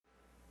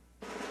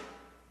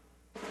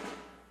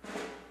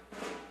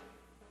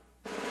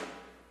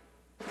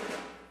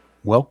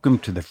Welcome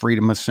to the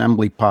Freedom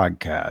Assembly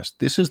podcast.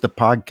 This is the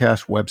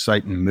podcast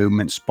website and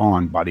movement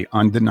spawned by the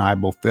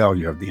undeniable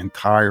failure of the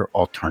entire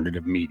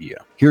alternative media.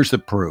 Here's the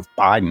proof.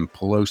 Biden,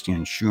 Pelosi,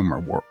 and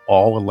Schumer were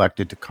all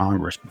elected to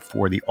Congress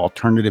before the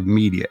alternative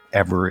media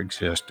ever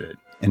existed.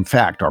 In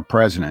fact, our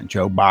president,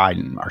 Joe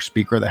Biden, our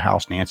Speaker of the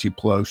House, Nancy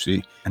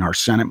Pelosi, and our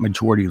Senate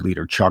Majority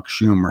Leader, Chuck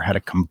Schumer, had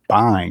a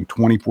combined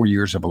 24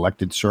 years of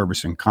elected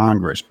service in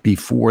Congress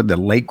before the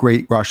late,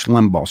 great Rush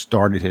Limbaugh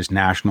started his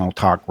national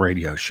talk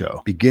radio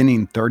show.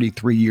 Beginning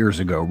 33 years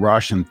ago,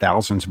 Rush and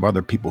thousands of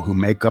other people who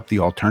make up the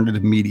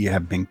alternative media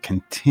have been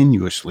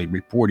continuously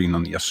reporting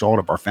on the assault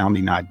of our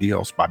founding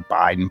ideals by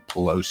Biden,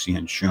 Pelosi,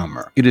 and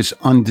Schumer. It is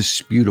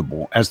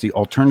undisputable. As the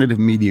alternative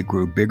media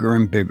grew bigger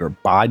and bigger,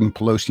 Biden,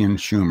 Pelosi, and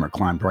Schumer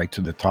climbed right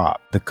to the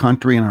top. The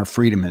country and our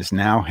freedom is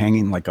now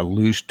hanging like a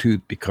loose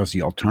tooth because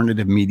the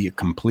alternative media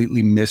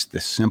completely missed the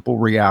simple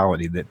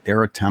reality that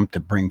their attempt to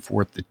bring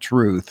forth the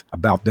truth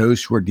about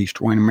those who are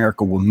destroying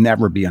America will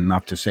never be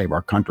enough to save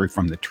our country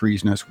from the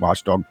treasonous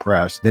watchdog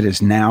press that is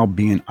now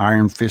being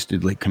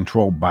iron-fistedly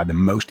controlled by the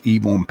most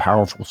evil and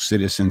powerful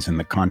citizens in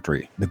the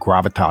country, the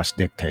gravitas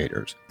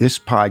dictators. This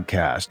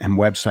podcast and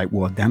website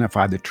will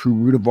identify the true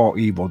root of all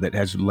evil that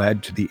has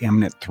led to the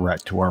imminent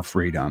threat to our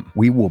freedom.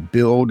 We will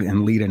build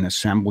and lead an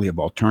assembly of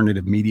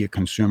alternative media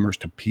consumers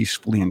to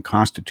peacefully and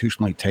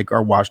constitutionally take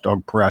our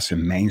watchdog press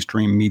and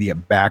mainstream media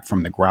back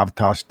from the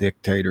gravitas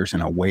dictators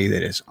in a way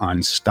that is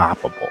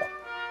unstoppable.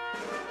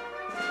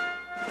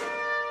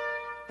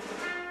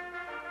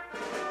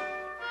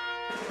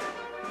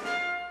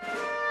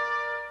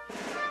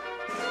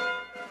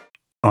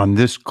 On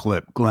this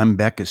clip, Glenn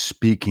Beck is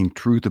speaking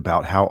truth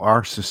about how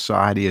our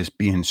society is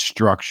being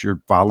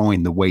structured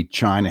following the way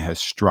China has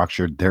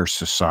structured their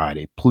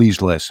society.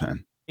 Please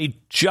listen. I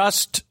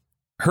just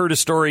heard a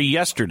story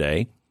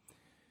yesterday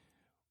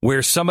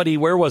where somebody,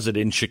 where was it,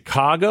 in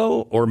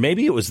Chicago? Or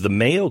maybe it was the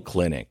Mayo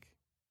Clinic.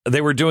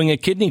 They were doing a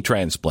kidney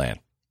transplant.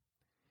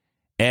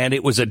 And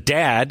it was a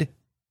dad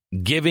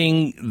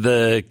giving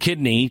the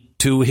kidney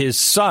to his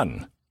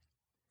son.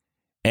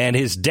 And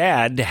his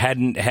dad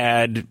hadn't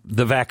had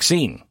the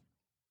vaccine.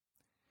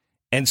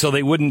 And so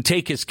they wouldn't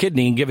take his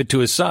kidney and give it to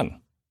his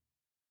son.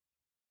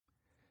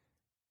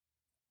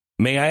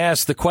 May I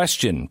ask the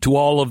question to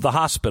all of the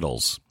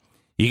hospitals?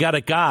 You got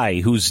a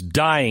guy who's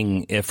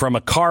dying from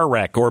a car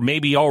wreck or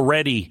maybe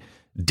already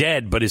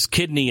dead, but his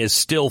kidney is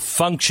still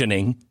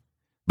functioning,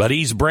 but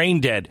he's brain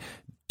dead.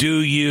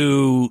 Do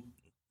you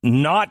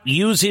not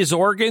use his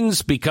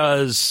organs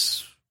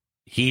because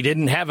he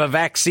didn't have a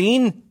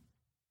vaccine?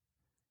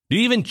 Do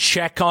you even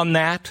check on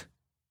that?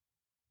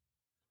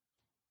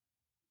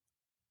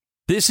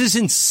 This is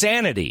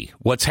insanity,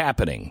 what's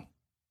happening.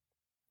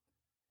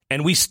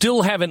 And we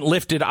still haven't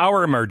lifted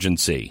our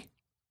emergency.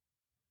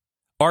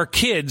 Our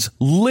kids,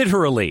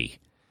 literally,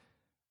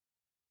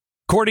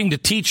 according to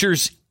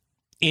teachers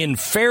in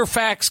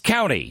Fairfax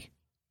County,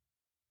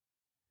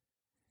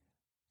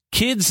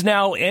 kids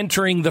now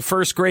entering the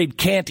first grade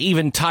can't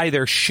even tie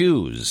their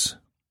shoes.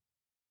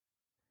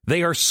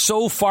 They are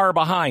so far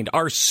behind.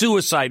 Our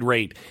suicide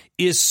rate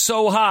is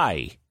so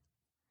high.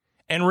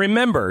 And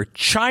remember,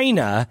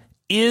 China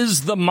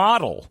is the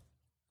model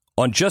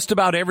on just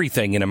about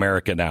everything in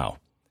America now.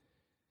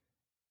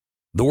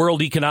 The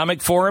World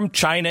Economic Forum,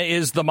 China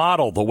is the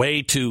model, the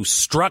way to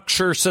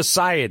structure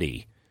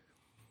society.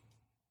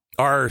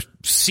 Our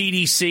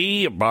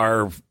CDC,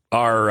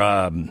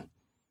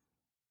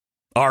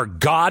 our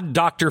God,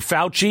 Dr.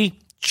 Fauci,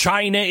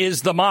 China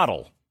is the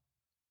model.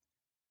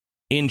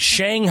 In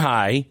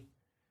Shanghai,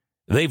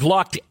 they've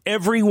locked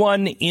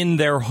everyone in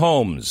their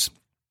homes.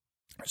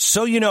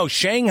 So, you know,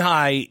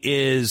 Shanghai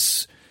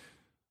is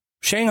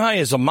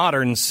a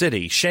modern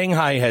city.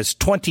 Shanghai has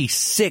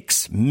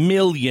 26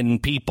 million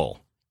people.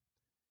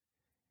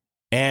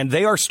 And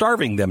they are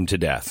starving them to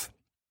death.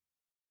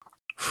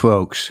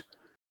 Folks,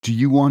 do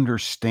you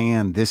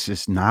understand this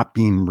is not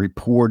being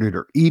reported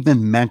or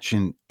even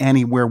mentioned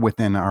anywhere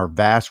within our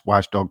vast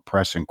watchdog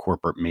press and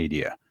corporate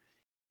media?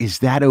 Is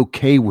that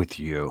okay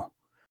with you?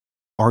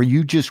 Are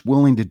you just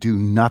willing to do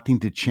nothing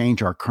to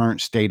change our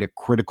current state of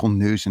critical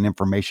news and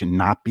information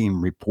not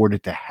being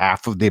reported to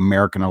half of the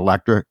American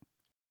electorate?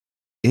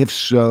 If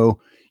so,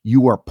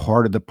 you are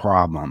part of the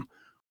problem.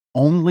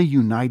 Only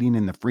uniting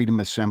in the Freedom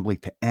Assembly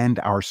to end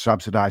our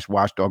subsidized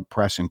watchdog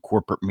press and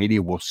corporate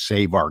media will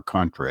save our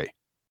country.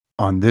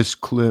 On this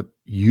clip,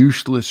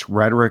 useless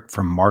rhetoric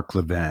from Mark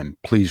Levin.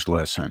 Please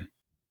listen.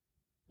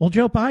 Well,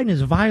 Joe Biden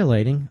is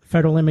violating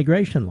federal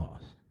immigration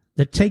laws.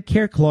 The Take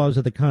Care Clause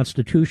of the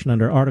Constitution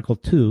under Article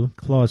 2,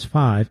 Clause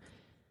 5,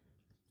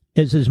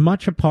 is as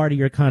much a part of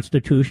your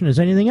Constitution as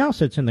anything else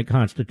that's in the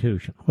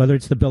Constitution, whether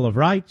it's the Bill of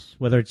Rights,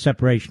 whether it's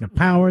separation of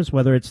powers,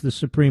 whether it's the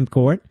Supreme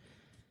Court.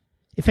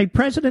 If a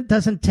president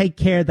doesn't take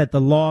care that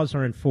the laws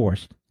are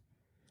enforced,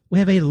 we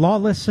have a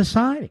lawless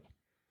society.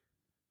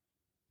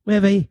 We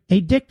have a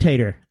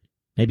dictator,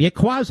 maybe a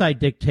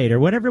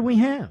quasi-dictator, whatever we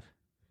have.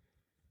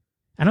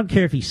 I don't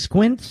care if he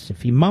squints,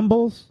 if he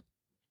mumbles.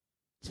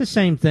 It's the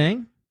same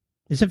thing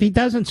as if he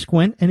doesn't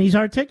squint and he's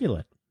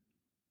articulate.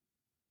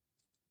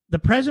 the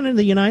President of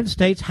the United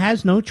States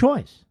has no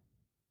choice.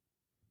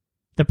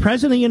 The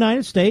President of the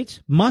United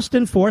States must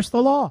enforce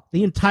the law,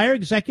 the entire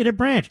executive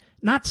branch,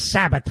 not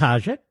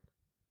sabotage it.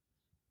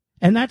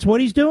 And that's what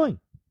he's doing.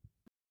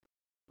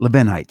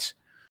 Levinites,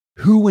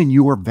 who in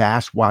your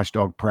vast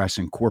watchdog press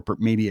and corporate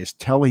media is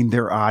telling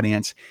their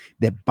audience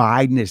that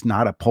Biden is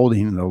not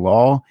upholding the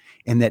law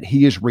and that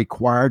he is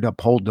required to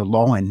uphold the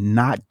law and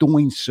not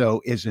doing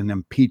so is an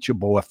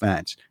impeachable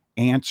offense?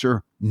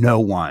 Answer, no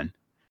one.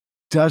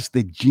 Does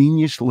the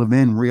genius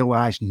Levin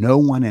realize no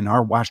one in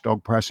our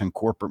watchdog press and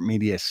corporate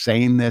media is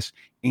saying this?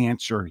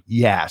 Answer,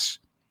 yes.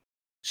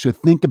 So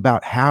think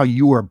about how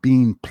you are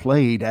being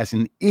played as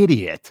an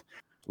idiot.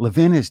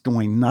 Levin is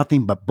doing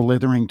nothing but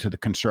blithering to the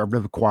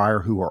conservative choir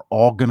who are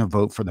all going to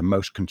vote for the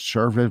most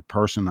conservative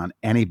person on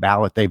any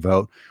ballot they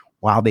vote,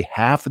 while the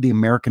half of the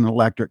American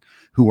electorate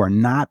who are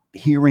not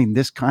hearing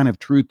this kind of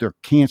truth, they're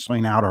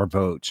canceling out our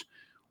votes.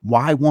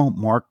 Why won't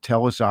Mark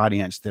tell his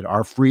audience that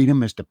our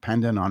freedom is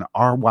dependent on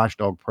our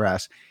watchdog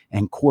press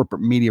and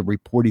corporate media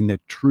reporting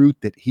the truth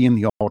that he and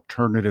the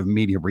alternative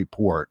media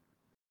report?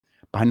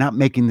 By not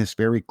making this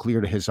very clear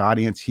to his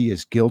audience, he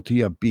is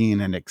guilty of being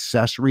an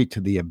accessory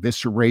to the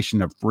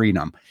evisceration of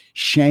freedom.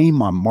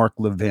 Shame on Mark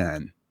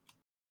Levin.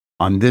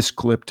 On this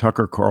clip,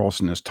 Tucker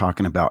Carlson is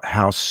talking about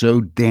how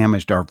so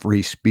damaged our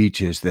free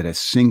speech is that a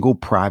single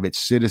private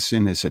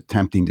citizen is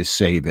attempting to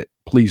save it.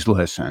 Please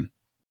listen.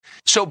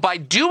 So by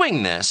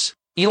doing this,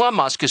 Elon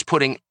Musk is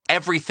putting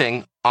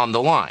everything on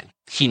the line.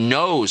 He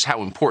knows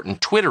how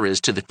important Twitter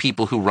is to the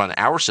people who run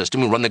our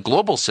system, who run the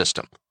global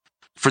system.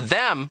 For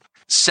them,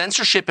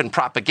 censorship and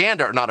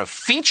propaganda are not a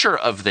feature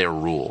of their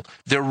rule.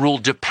 Their rule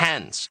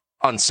depends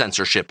on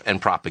censorship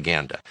and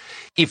propaganda.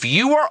 If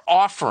you are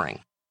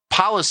offering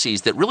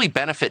policies that really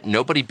benefit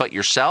nobody but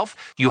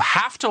yourself, you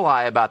have to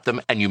lie about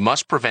them and you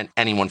must prevent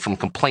anyone from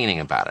complaining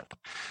about it.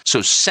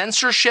 So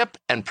censorship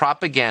and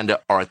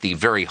propaganda are at the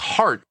very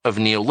heart of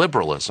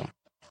neoliberalism.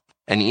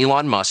 And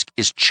Elon Musk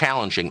is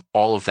challenging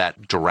all of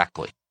that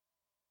directly.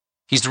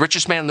 He's the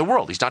richest man in the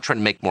world. He's not trying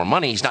to make more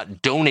money. He's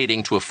not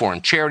donating to a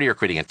foreign charity or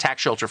creating a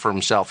tax shelter for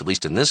himself, at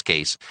least in this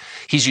case.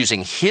 He's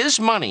using his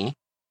money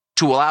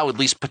to allow at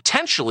least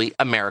potentially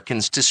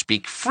Americans to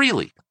speak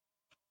freely.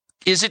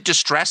 Is it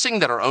distressing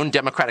that our own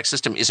democratic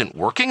system isn't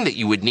working, that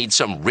you would need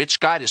some rich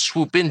guy to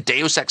swoop in,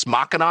 Deus ex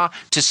machina,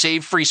 to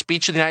save free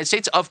speech in the United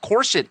States? Of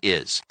course it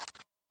is.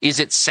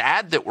 Is it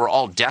sad that we're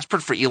all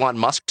desperate for Elon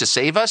Musk to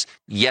save us?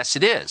 Yes,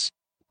 it is.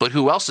 But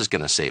who else is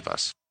going to save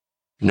us?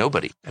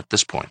 Nobody at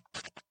this point.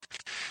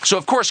 So,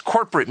 of course,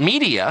 corporate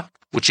media,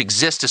 which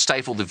exists to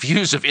stifle the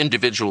views of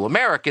individual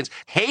Americans,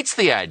 hates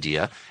the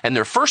idea, and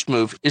their first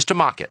move is to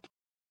mock it.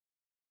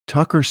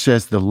 Tucker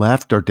says the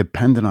left are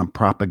dependent on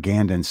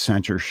propaganda and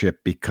censorship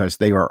because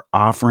they are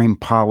offering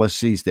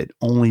policies that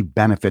only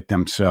benefit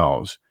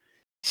themselves.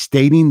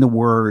 Stating the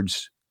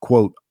words,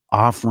 quote,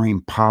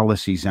 offering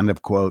policies, end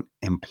of quote,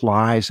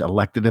 implies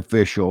elected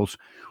officials,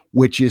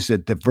 which is a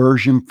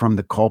diversion from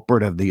the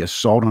culprit of the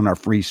assault on our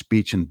free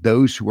speech and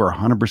those who are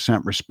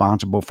 100%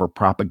 responsible for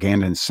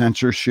propaganda and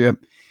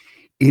censorship.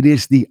 It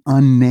is the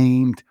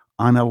unnamed,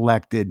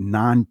 unelected,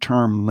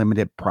 non-term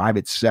limited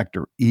private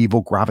sector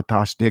evil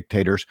gravitas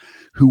dictators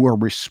who are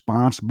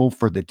responsible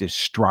for the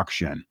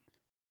destruction.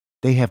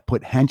 They have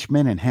put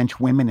henchmen and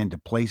henchwomen into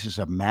places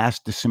of mass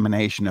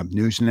dissemination of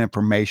news and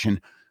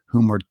information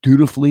whom are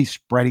dutifully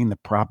spreading the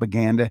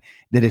propaganda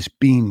that is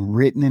being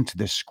written into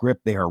the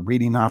script they are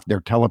reading off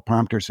their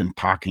teleprompters and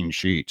talking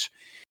sheets.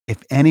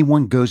 If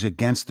anyone goes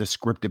against the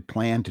scripted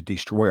plan to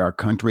destroy our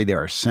country, they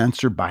are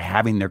censored by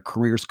having their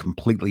careers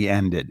completely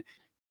ended.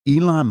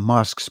 Elon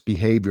Musk's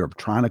behavior of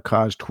trying to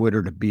cause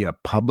Twitter to be a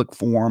public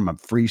forum of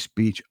free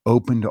speech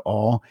open to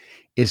all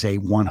is a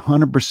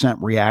 100%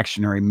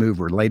 reactionary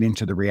move relating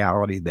to the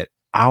reality that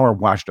our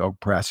watchdog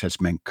press has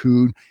been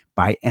cooed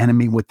by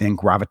enemy within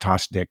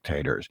gravitas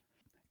dictators.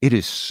 It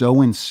is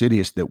so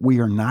insidious that we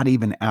are not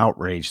even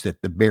outraged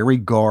that the very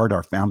guard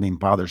our founding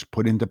fathers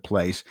put into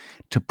place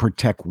to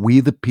protect we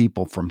the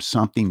people from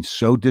something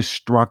so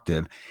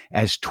destructive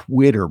as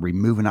Twitter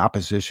removing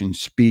opposition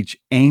speech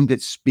aimed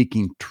at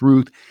speaking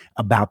truth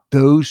about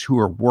those who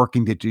are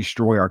working to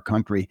destroy our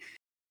country.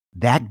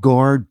 That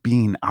guard,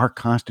 being our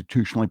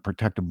constitutionally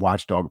protected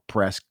watchdog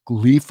press,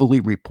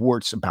 gleefully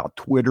reports about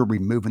Twitter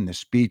removing the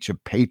speech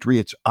of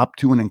patriots up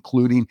to and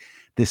including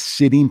the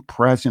sitting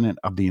president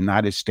of the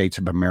United States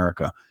of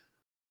America.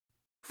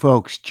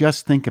 Folks,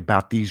 just think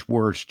about these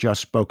words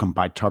just spoken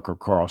by Tucker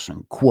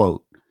Carlson.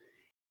 Quote,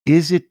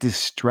 is it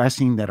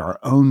distressing that our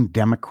own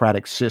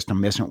democratic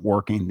system isn't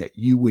working, that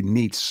you would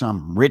need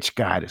some rich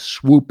guy to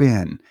swoop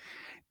in,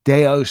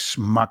 Deus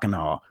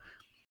machina,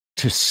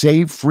 to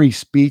save free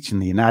speech in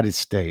the United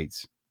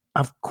States?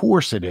 Of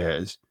course it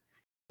is.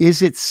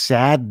 Is it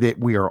sad that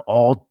we are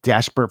all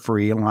desperate for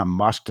Elon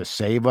Musk to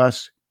save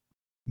us?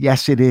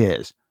 Yes, it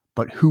is.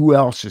 But who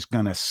else is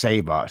going to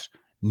save us?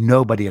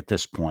 Nobody at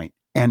this point.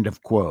 End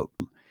of quote.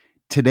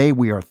 Today,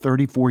 we are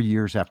 34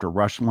 years after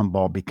Rush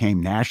Limbaugh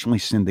became nationally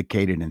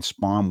syndicated and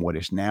spawned what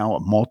is now a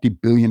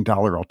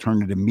multi-billion-dollar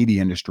alternative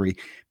media industry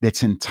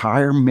that's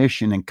entire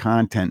mission and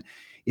content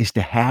is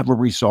to have a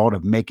result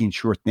of making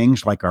sure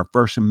things like our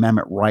First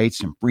Amendment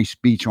rights and free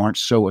speech aren't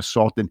so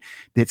assaulted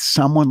that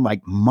someone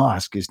like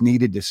Musk is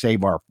needed to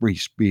save our free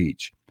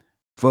speech.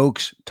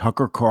 Folks,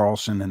 Tucker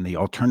Carlson and the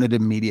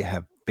alternative media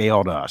have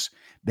failed us.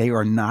 They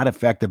are not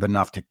effective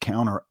enough to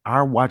counter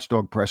our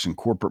watchdog press and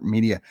corporate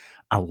media,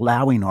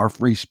 allowing our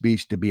free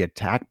speech to be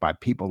attacked by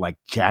people like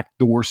Jack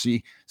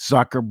Dorsey,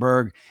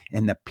 Zuckerberg,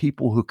 and the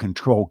people who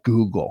control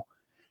Google.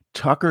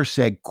 Tucker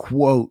said,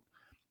 quote,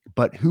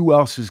 "But who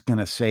else is going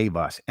to save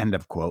us?" End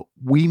of quote.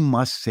 We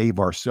must save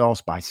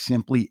ourselves by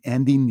simply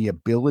ending the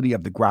ability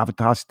of the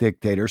gravitas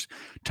dictators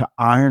to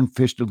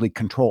iron-fistedly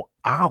control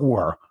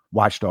our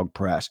watchdog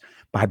press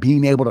by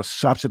being able to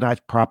subsidize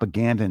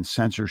propaganda and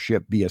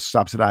censorship via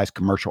subsidized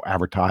commercial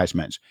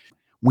advertisements.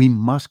 We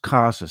must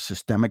cause a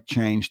systemic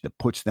change that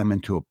puts them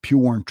into a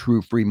pure and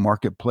true free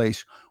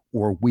marketplace,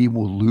 or we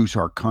will lose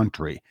our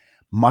country.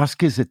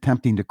 Musk is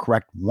attempting to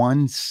correct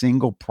one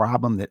single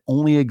problem that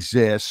only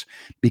exists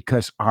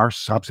because our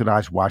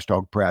subsidized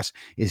watchdog press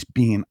is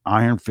being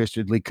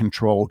iron-fistedly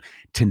controlled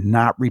to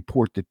not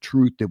report the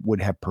truth that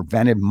would have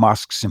prevented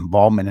Musk's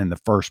involvement in the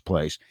first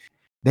place.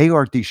 They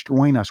are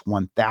destroying us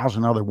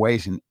 1,000 other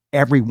ways, and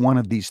every one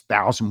of these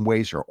 1,000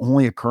 ways are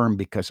only occurring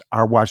because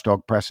our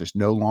watchdog press is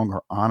no longer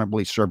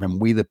honorably serving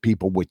we the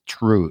people with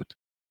truth.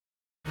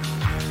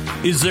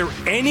 Is there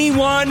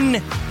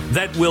anyone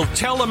that will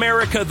tell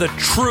America the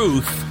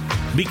truth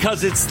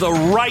because it's the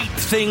right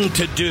thing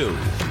to do?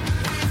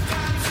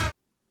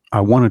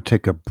 I want to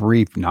take a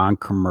brief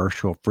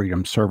non-commercial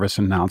Freedom Service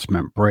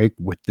announcement break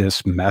with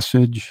this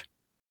message.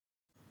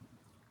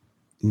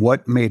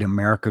 What made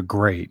America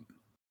great?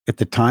 At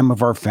the time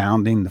of our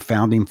founding, the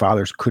founding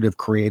fathers could have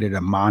created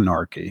a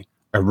monarchy,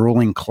 a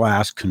ruling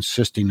class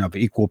consisting of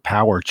equal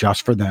power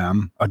just for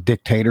them, a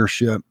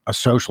dictatorship, a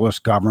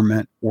socialist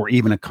government, or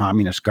even a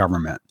communist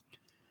government.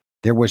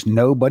 There was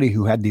nobody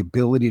who had the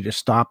ability to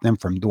stop them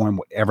from doing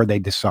whatever they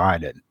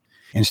decided.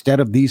 Instead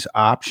of these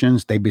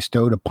options, they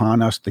bestowed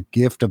upon us the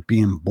gift of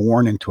being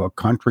born into a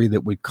country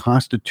that would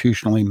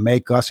constitutionally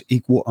make us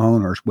equal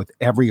owners with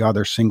every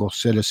other single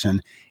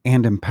citizen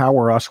and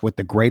empower us with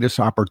the greatest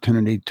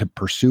opportunity to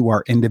pursue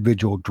our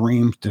individual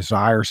dreams,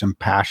 desires, and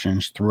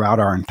passions throughout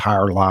our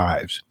entire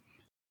lives.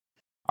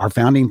 Our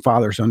founding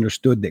fathers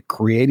understood that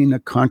creating a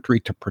country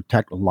to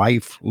protect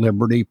life,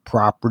 liberty,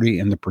 property,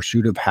 and the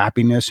pursuit of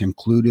happiness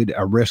included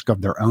a risk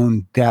of their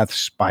own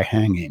deaths by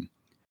hanging.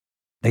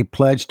 They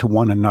pledged to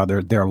one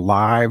another their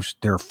lives,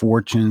 their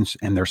fortunes,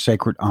 and their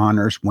sacred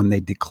honors when they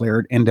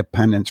declared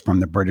independence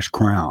from the British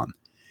Crown.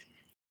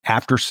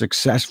 After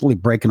successfully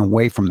breaking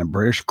away from the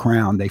British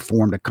Crown, they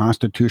formed a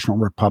constitutional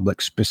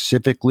republic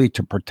specifically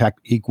to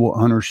protect equal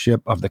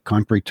ownership of the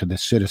country to the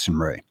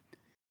citizenry.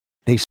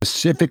 They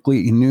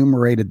specifically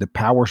enumerated the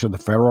powers of the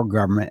federal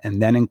government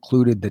and then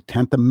included the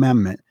 10th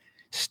Amendment,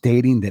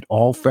 stating that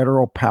all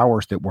federal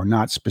powers that were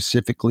not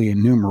specifically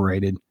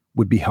enumerated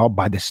would be held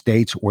by the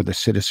states or the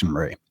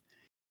citizenry.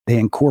 They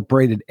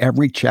incorporated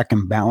every check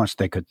and balance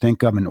they could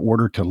think of in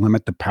order to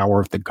limit the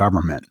power of the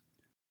government.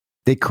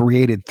 They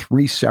created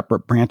 3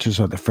 separate branches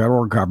of the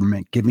federal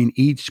government, giving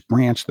each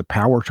branch the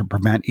power to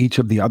prevent each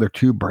of the other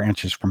 2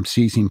 branches from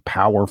seizing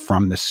power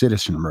from the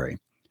citizenry.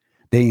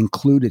 They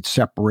included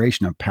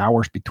separation of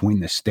powers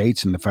between the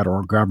states and the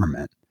federal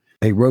government.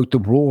 They wrote the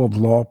rule of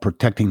law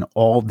protecting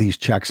all these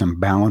checks and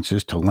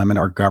balances to limit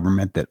our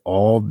government that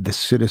all the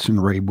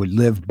citizenry would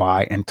live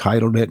by, and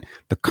titled it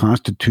the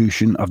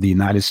Constitution of the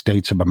United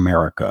States of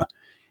America.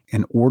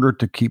 In order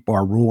to keep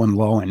our rule and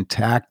law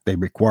intact, they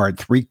required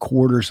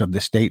 3/4 of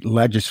the state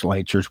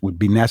legislatures would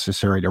be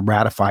necessary to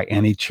ratify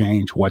any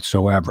change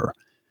whatsoever.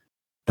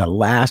 The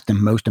last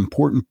and most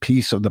important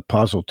piece of the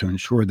puzzle to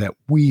ensure that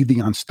we, the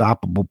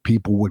unstoppable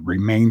people, would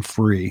remain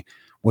free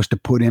was to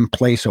put in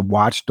place a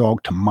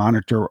watchdog to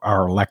monitor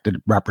our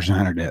elected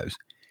representatives.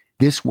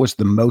 This was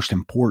the most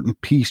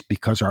important piece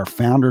because our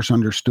founders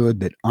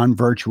understood that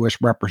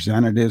unvirtuous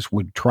representatives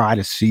would try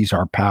to seize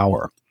our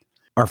power.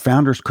 Our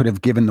founders could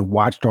have given the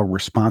watchdog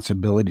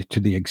responsibility to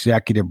the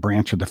executive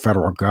branch of the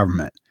federal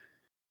government.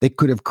 They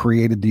could have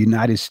created the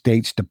United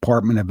States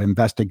Department of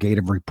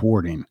Investigative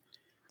Reporting.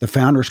 The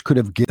founders could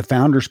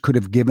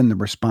have given the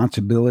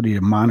responsibility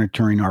of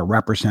monitoring our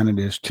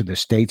representatives to the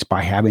states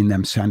by having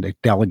them send a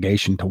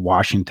delegation to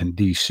Washington,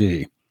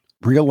 D.C.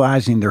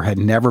 Realizing there had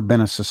never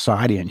been a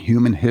society in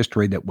human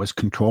history that was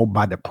controlled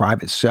by the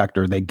private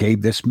sector, they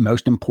gave this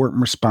most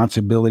important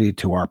responsibility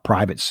to our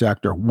private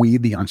sector, we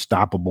the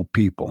unstoppable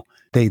people.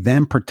 They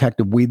then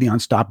protected we the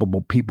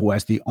unstoppable people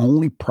as the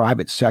only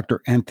private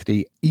sector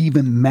entity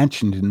even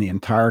mentioned in the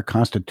entire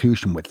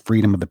Constitution with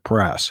freedom of the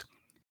press.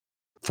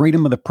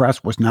 Freedom of the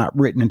press was not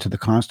written into the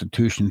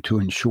Constitution to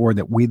ensure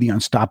that we the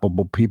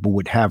unstoppable people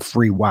would have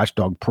free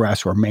watchdog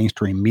press or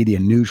mainstream media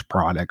news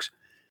products.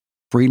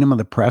 Freedom of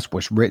the press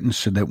was written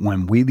so that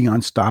when we the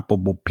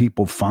unstoppable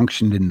people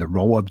functioned in the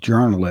role of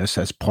journalists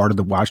as part of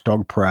the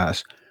watchdog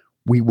press,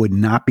 we would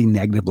not be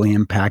negatively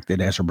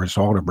impacted as a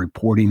result of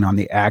reporting on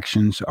the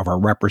actions of our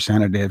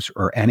representatives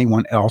or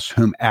anyone else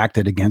whom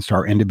acted against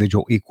our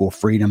individual equal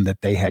freedom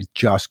that they had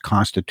just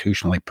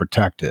constitutionally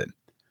protected.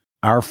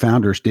 Our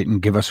founders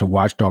didn't give us a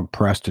watchdog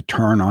press to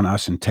turn on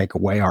us and take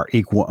away our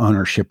equal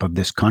ownership of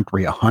this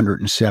country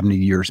 170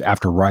 years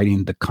after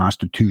writing the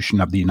Constitution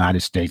of the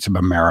United States of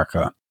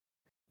America.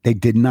 They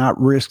did not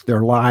risk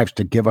their lives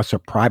to give us a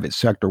private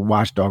sector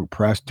watchdog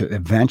press to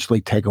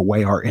eventually take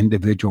away our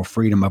individual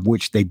freedom, of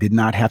which they did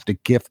not have to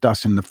gift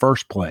us in the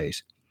first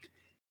place.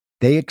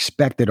 They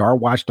expected our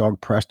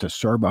watchdog press to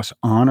serve us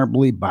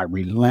honorably by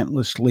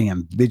relentlessly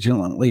and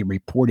vigilantly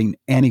reporting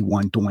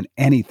anyone doing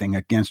anything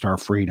against our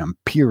freedom,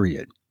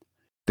 period.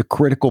 The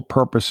critical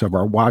purpose of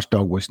our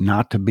watchdog was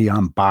not to be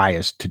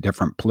unbiased to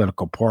different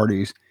political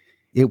parties.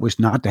 It was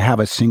not to have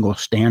a single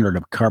standard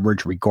of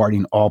coverage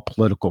regarding all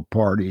political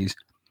parties.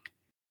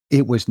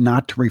 It was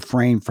not to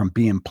refrain from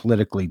being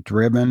politically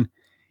driven.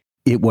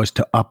 It was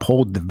to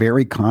uphold the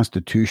very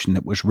Constitution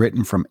that was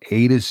written from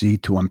A to Z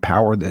to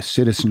empower the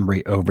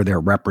citizenry over their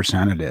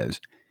representatives.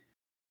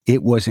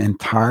 It was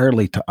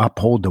entirely to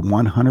uphold the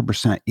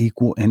 100%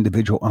 equal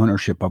individual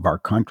ownership of our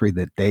country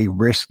that they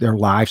risked their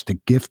lives to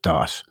gift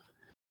us.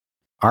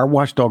 Our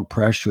watchdog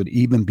press should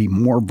even be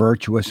more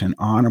virtuous and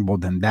honorable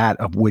than that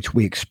of which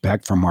we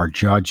expect from our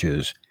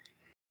judges.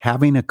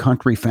 Having a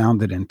country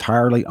founded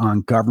entirely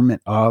on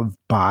government of,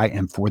 by,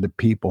 and for the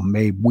people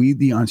made we,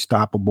 the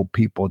unstoppable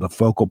people, the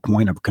focal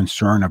point of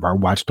concern of our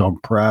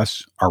watchdog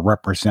press, our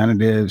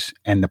representatives,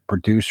 and the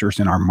producers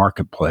in our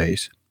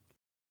marketplace.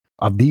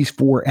 Of these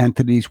four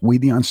entities, we,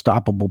 the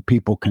unstoppable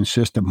people,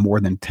 consist of more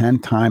than 10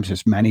 times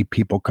as many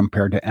people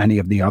compared to any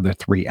of the other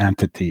three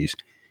entities.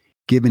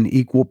 Given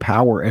equal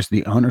power as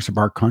the owners of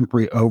our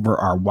country over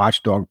our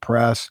watchdog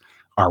press,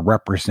 our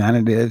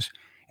representatives,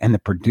 and the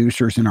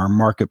producers in our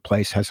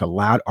marketplace has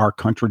allowed our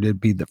country to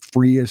be the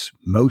freest,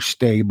 most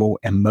stable,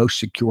 and most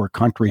secure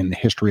country in the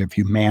history of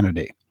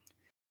humanity.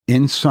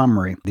 In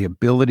summary, the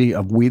ability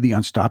of we, the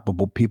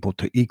unstoppable people,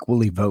 to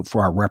equally vote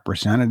for our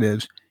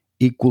representatives,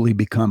 equally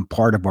become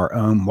part of our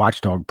own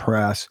watchdog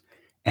press,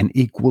 and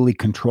equally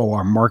control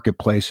our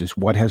marketplace is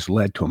what has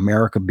led to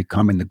America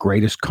becoming the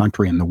greatest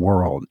country in the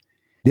world.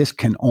 This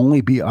can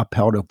only be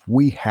upheld if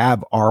we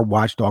have our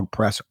watchdog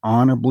press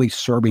honorably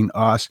serving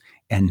us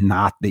and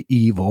not the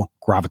evil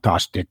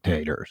gravitas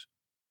dictators.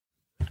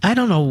 I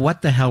don't know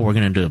what the hell we're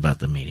going to do about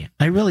the media.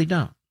 I really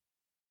don't.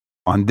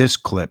 On this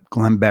clip,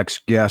 Glenn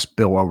Beck's guest,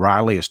 Bill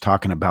O'Reilly, is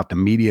talking about the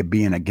media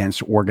being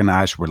against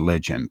organized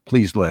religion.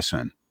 Please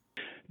listen.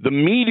 The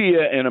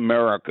media in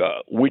America,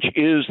 which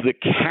is the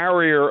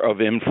carrier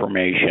of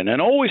information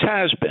and always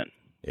has been.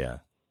 Yeah.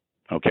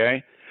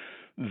 Okay?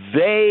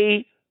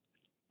 They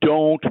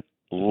don't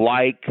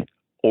like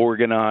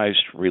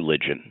organized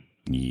religion.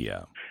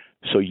 Yeah.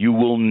 So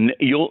you'll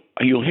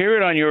hear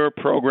it on your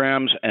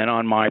programs and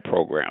on my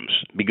programs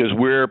because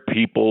we're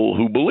people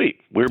who believe.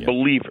 We're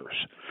believers.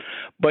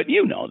 But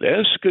you know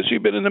this because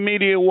you've been in the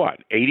media,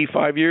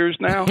 85 years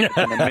now?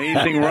 An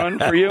amazing run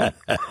for you.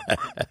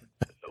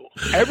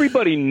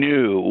 Everybody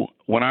knew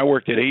when I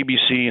worked at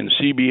ABC and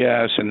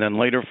CBS and then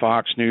later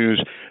Fox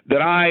News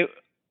that I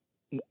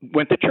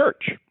went to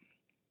church.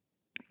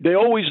 They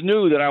always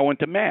knew that I went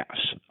to Mass.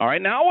 All right.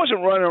 Now, I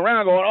wasn't running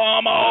around going, oh,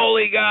 I'm a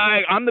holy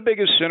guy. I'm the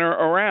biggest sinner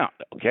around.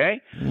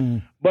 Okay.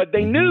 But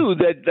they knew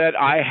that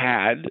I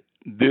had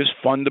this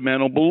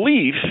fundamental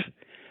belief,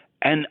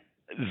 and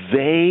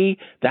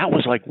that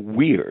was like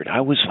weird.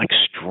 I was like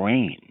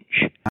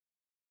strange.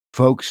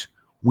 Folks,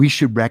 we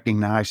should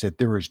recognize that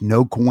there is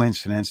no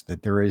coincidence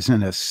that there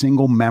isn't a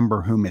single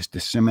member whom is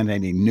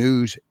disseminating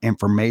news,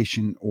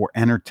 information, or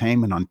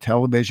entertainment on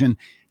television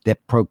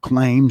that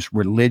proclaims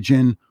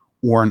religion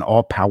or an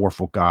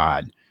all-powerful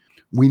God.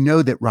 We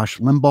know that Rush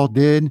Limbaugh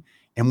did,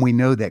 and we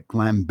know that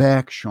Glenn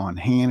Beck, Sean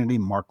Hannity,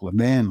 Mark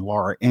Levin,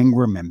 Laura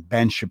Ingraham, and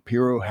Ben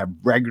Shapiro have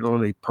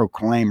regularly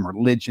proclaimed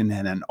religion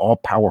and an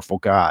all-powerful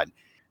God.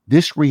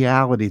 This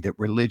reality that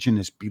religion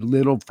is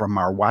belittled from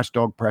our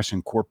watchdog press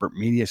and corporate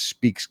media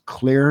speaks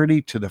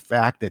clarity to the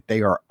fact that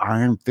they are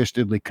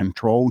iron-fistedly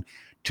controlled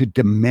to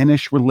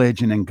diminish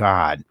religion and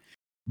God.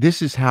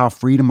 This is how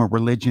freedom of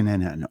religion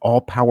and an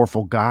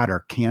all-powerful God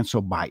are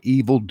canceled by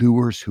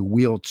evildoers who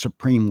wield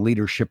supreme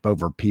leadership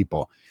over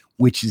people,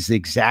 which is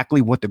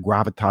exactly what the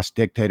gravitas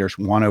dictators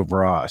want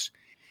over us.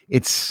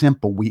 It's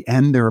simple. We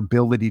end their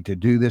ability to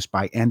do this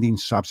by ending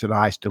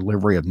subsidized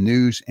delivery of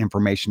news,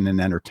 information, and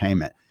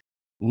entertainment.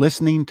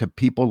 Listening to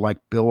people like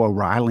Bill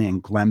O'Reilly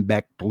and Glenn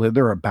Beck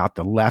blither about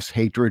the left's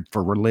hatred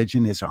for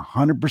religion is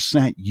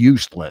 100%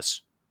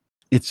 useless.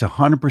 It's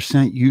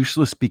 100%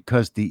 useless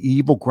because the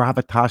evil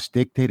gravitas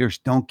dictators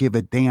don't give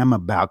a damn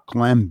about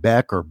Glenn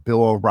Beck or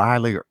Bill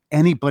O'Reilly or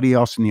anybody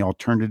else in the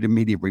alternative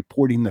media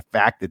reporting the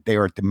fact that they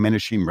are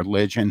diminishing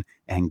religion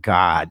and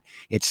God.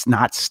 It's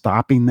not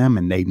stopping them,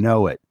 and they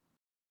know it.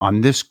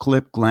 On this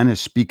clip, Glenn is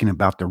speaking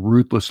about the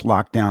ruthless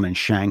lockdown in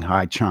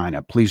Shanghai,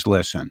 China. Please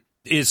listen.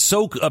 Is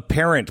so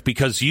apparent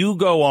because you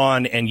go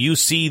on and you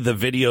see the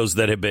videos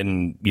that have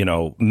been,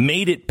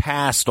 made it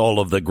past all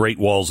of the Great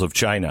Walls of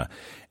China.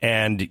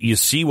 And you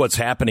see what's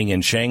happening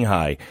in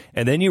Shanghai.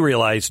 And then you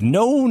realize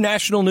no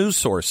national news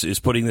source is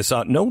putting this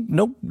out. No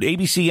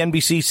ABC,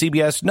 NBC,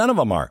 CBS, none of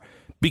them are.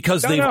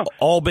 Because they've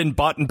all been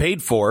bought and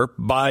paid for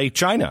by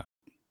China.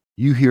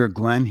 You hear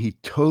Glenn, he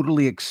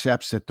totally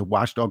accepts that the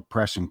watchdog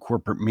press and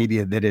corporate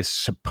media that is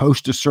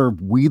supposed to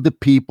serve we the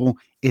people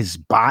is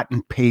bought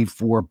and paid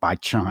for by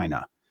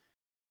China.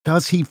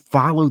 Does he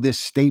follow this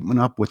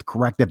statement up with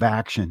corrective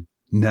action?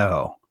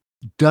 No.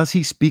 Does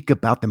he speak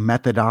about the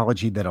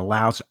methodology that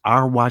allows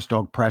our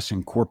watchdog press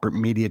and corporate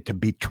media to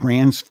be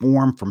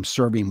transformed from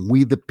serving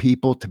we the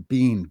people to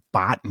being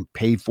bought and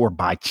paid for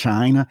by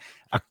China,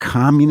 a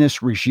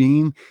communist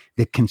regime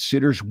that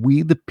considers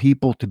we the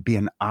people to be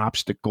an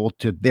obstacle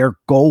to their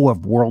goal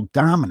of world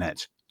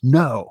dominance?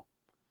 No.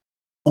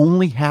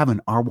 Only having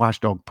our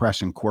watchdog press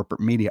and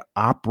corporate media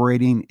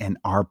operating in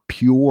our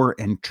pure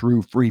and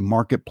true free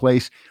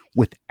marketplace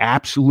with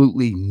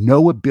absolutely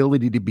no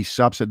ability to be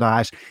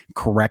subsidized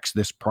corrects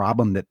this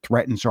problem that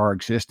threatens our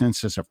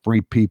existence as a free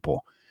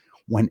people.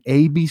 When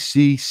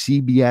ABC,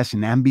 CBS,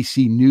 and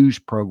NBC news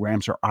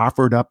programs are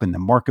offered up in the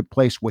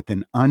marketplace with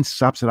an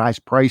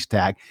unsubsidized price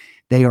tag,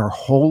 they are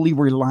wholly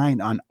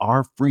reliant on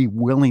our free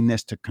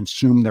willingness to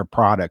consume their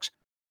products.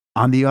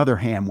 On the other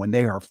hand, when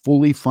they are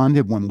fully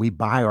funded, when we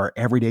buy our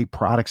everyday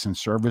products and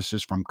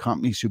services from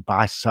companies who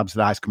buy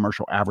subsidized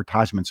commercial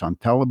advertisements on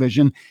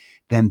television,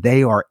 then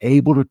they are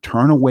able to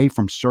turn away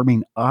from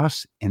serving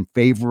us in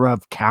favor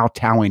of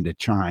kowtowing to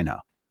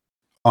China.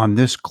 On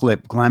this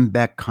clip, Glenn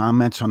Beck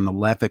comments on the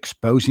left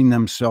exposing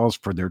themselves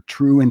for their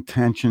true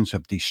intentions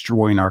of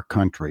destroying our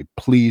country.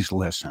 Please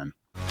listen.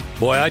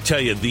 Boy, I tell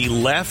you, the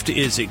left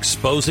is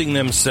exposing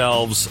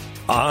themselves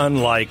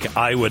unlike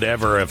I would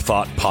ever have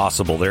thought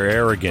possible. Their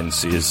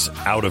arrogance is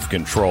out of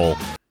control.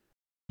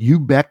 You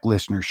Beck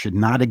listeners should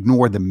not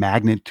ignore the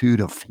magnitude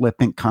of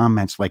flippant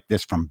comments like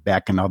this from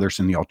Beck and others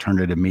in the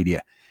alternative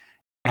media.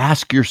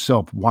 Ask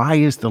yourself, why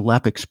is the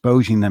left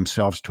exposing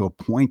themselves to a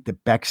point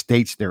that Beck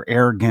states their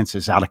arrogance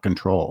is out of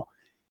control?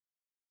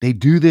 They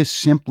do this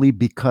simply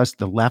because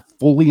the left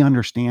fully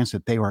understands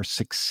that they are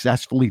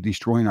successfully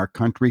destroying our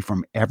country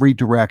from every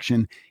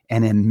direction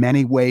and in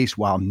many ways,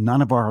 while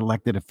none of our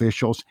elected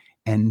officials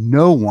and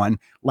no one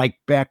like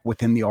Beck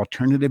within the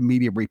alternative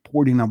media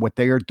reporting on what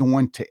they are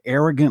doing to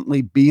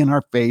arrogantly be in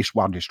our face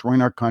while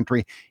destroying our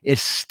country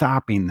is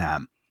stopping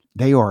them.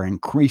 They are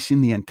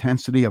increasing the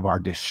intensity of our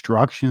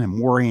destruction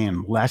and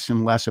worrying less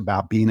and less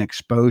about being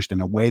exposed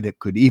in a way that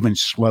could even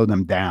slow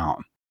them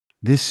down.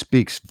 This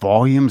speaks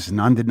volumes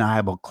and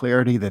undeniable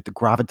clarity that the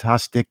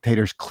gravitas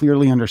dictators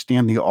clearly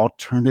understand the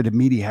alternative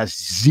media has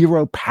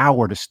zero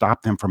power to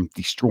stop them from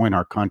destroying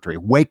our country.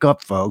 Wake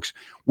up, folks.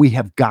 We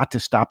have got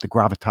to stop the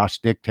gravitas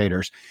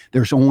dictators.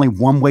 There's only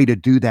one way to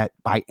do that,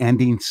 by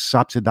ending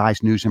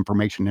subsidized news,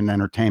 information, and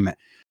entertainment.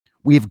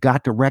 We've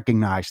got to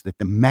recognize that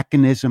the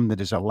mechanism that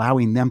is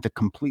allowing them to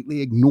completely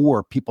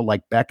ignore people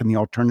like Beck and the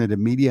alternative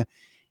media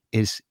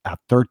is a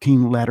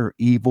 13-letter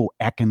evil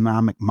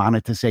economic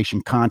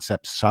monetization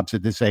concept,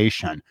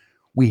 subsidization.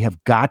 We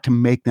have got to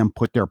make them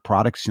put their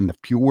products in the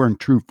pure and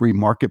true free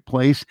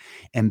marketplace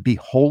and be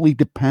wholly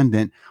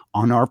dependent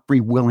on our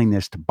free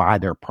willingness to buy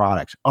their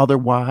products.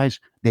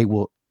 Otherwise, they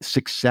will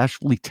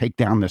successfully take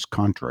down this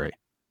country.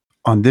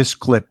 On this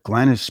clip,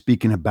 Glenn is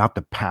speaking about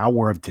the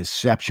power of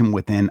deception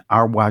within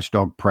our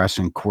watchdog press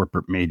and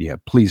corporate media.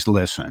 Please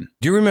listen.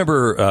 Do you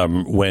remember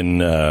when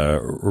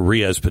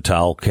Riaz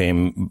Patel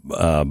came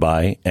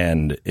by,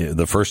 and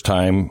the first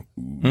time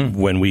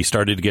when we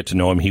started to get to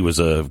know him, he was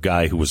a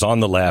guy who was on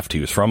the left. He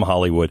was from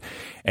Hollywood,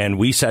 and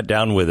we sat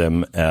down with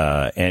him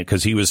and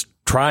because he was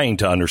trying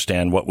to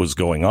understand what was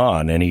going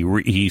on, and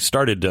he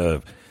started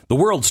to. The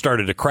world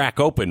started to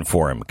crack open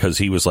for him because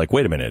he was like,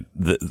 wait a minute,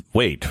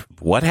 wait,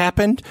 what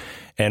happened?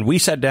 And we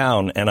sat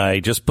down and I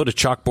just put a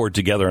chalkboard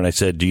together and I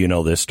said, do you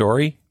know this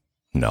story?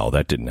 No,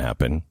 that didn't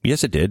happen.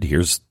 Yes, it did.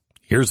 Here's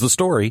the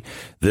story.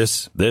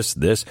 This.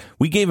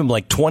 We gave him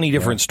like 20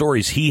 different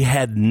stories. He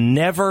had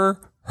never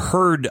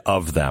heard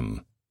of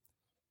them.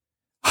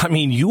 I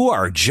mean, you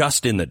are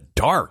just in the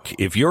dark.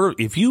 If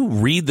you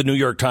read the New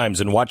York Times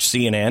and watch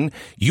CNN,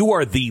 you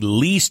are the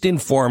least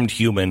informed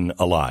human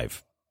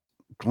alive.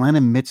 Glenn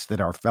admits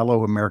that our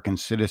fellow American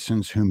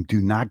citizens whom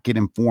do not get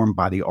informed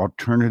by the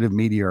alternative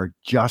media are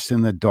just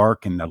in the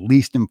dark and the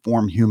least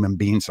informed human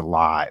beings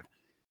alive.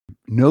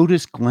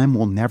 Notice Glenn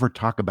will never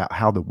talk about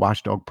how the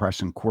watchdog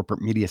press and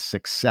corporate media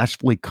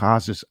successfully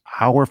causes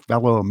our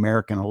fellow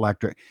American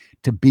electorate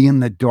to be in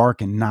the dark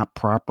and not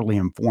properly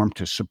informed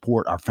to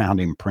support our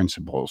founding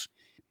principles.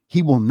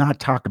 He will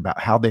not talk about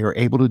how they are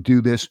able to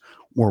do this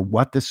or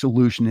what the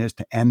solution is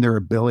to end their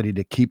ability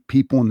to keep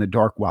people in the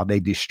dark while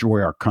they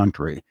destroy our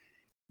country.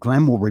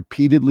 Glenn will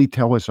repeatedly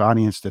tell his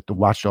audience that the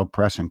watchdog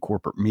press and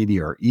corporate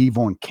media are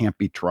evil and can't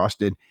be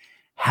trusted.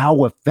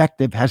 How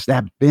effective has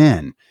that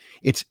been?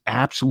 It's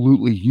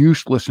absolutely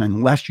useless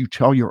unless you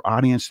tell your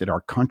audience that our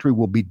country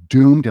will be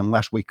doomed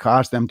unless we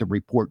cause them to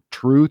report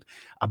truth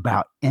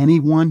about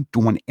anyone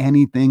doing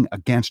anything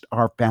against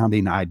our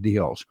founding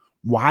ideals.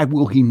 Why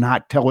will he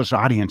not tell his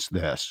audience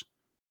this?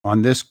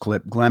 On this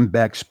clip, Glenn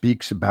Beck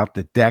speaks about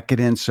the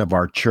decadence of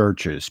our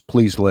churches.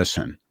 Please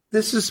listen.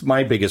 This is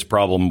my biggest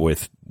problem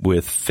with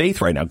faith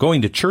right now.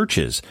 Going to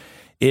churches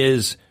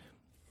is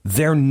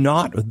they're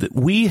not.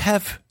 We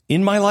have,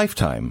 in my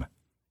lifetime,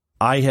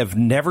 I have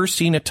never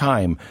seen a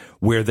time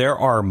where there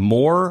are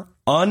more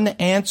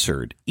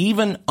unanswered,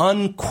 even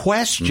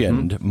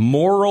unquestioned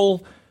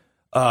moral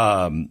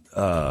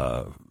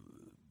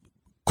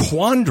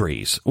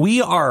quandaries.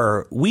 We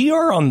are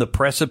on the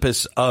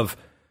precipice of,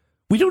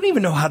 we don't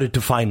even know how to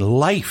define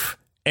life,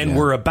 and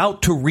we're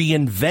about to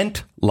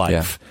reinvent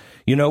life.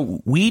 You know,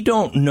 we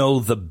don't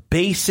know the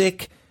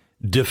basic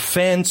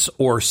defense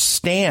or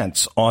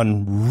stance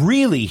on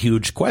really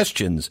huge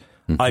questions.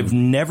 I've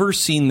never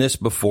seen this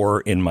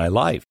before in my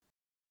life.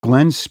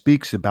 Glenn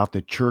speaks about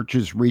the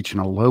churches reaching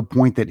a low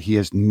point that he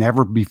has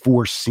never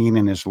before seen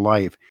in his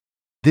life.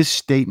 This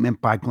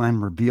statement by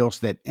Glenn reveals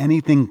that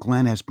anything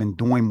Glenn has been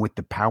doing with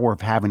the power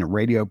of having a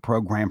radio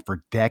program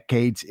for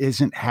decades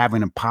isn't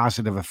having a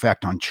positive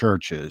effect on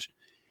churches.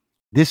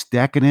 This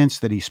decadence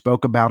that he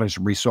spoke about is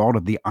a result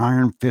of the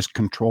iron fist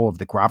control of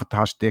the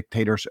gravitas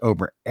dictators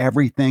over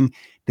everything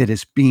that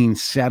is being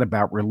said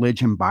about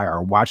religion by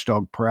our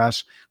watchdog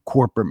press,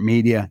 corporate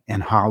media,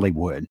 and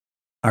Hollywood.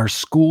 Our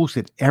schools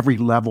at every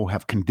level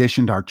have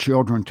conditioned our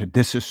children to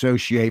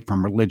disassociate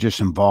from religious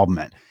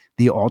involvement.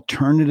 The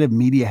alternative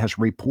media has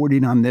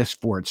reported on this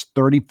for its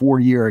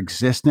 34-year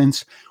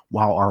existence,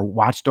 while our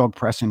watchdog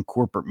press and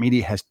corporate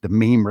media has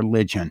demeaned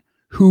religion.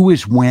 Who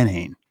is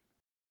winning?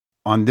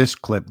 On this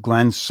clip,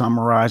 Glenn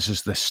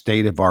summarizes the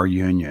state of our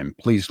union.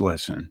 Please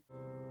listen.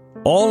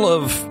 All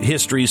of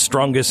history's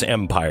strongest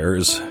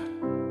empires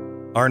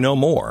are no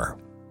more.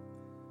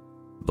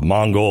 The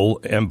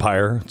Mongol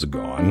Empire is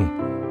gone.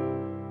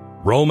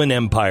 Roman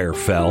Empire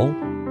fell.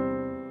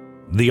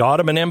 The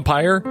Ottoman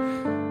Empire,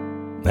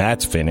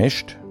 that's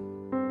finished.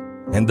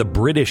 And the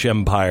British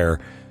Empire,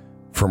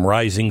 from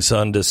rising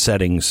sun to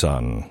setting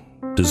sun,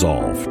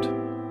 dissolved.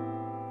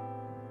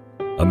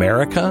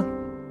 America?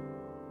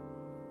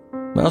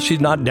 Well,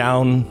 she's not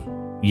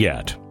down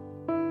yet.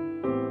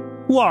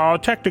 Well,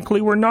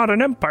 technically we're not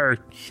an empire.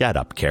 Shut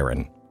up,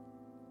 Karen.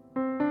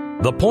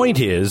 The point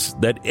is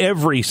that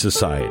every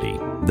society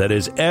that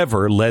has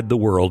ever led the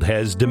world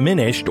has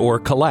diminished or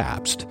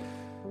collapsed.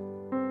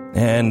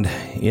 And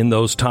in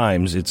those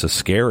times, it's a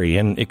scary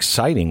and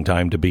exciting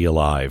time to be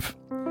alive.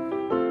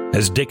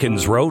 As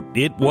Dickens wrote,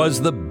 it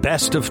was the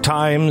best of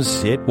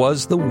times, it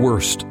was the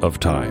worst of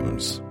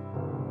times.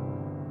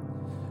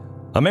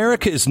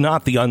 America is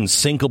not the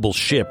unsinkable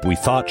ship we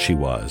thought she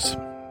was.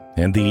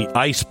 And the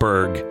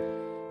iceberg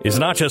is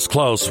not just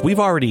close, we've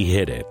already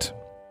hit it.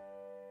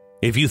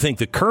 If you think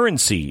the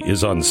currency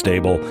is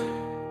unstable,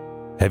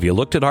 have you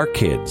looked at our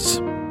kids?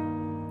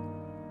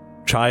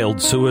 Child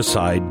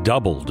suicide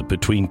doubled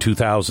between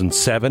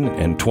 2007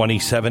 and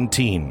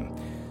 2017.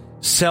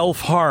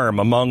 Self-harm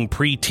among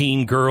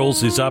preteen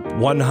girls is up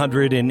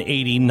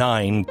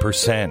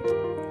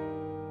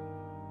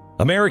 189%.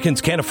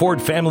 Americans can't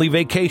afford family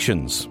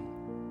vacations.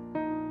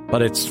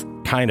 But it's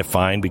kind of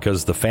fine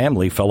because the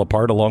family fell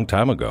apart a long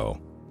time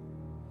ago.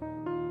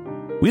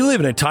 We live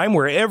in a time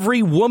where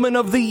every woman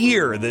of the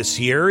year this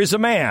year is a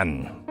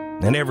man,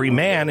 and every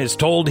man is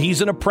told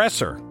he's an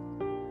oppressor.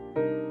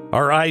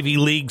 Our Ivy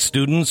League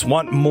students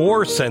want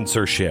more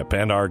censorship,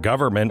 and our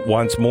government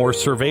wants more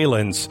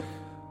surveillance,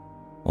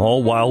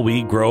 all while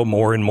we grow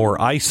more and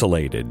more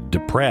isolated,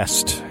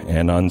 depressed,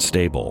 and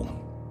unstable.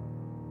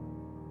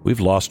 We've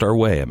lost our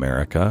way,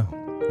 America.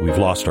 We've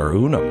lost our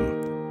unum.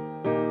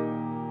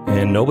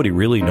 And nobody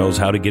really knows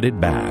how to get it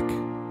back.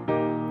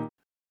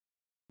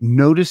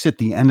 Notice at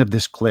the end of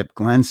this clip,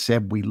 Glenn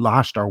said, "We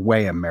lost our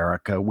way,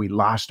 America. We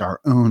lost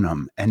our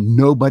unum, and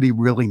nobody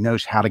really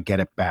knows how to get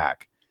it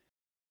back."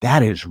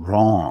 That is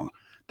wrong.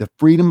 The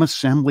Freedom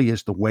Assembly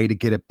is the way to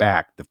get it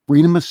back. The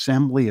Freedom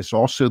Assembly is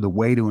also the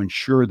way to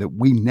ensure that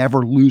we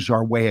never lose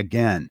our way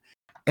again.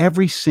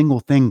 Every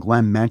single thing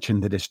Glenn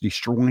mentioned that is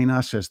destroying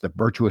us as the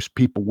virtuous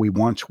people we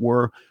once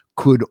were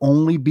could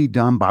only be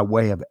done by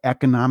way of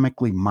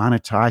economically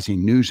monetizing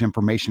news,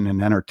 information, and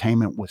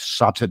entertainment with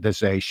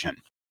subsidization.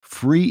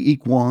 Free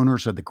equal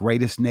owners of the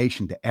greatest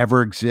nation to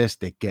ever exist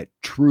that get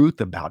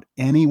truth about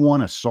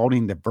anyone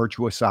assaulting the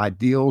virtuous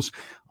ideals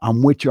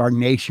on which our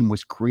nation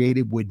was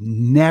created would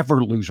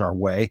never lose our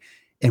way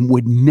and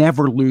would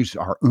never lose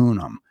our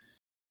unum.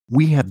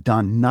 We have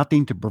done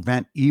nothing to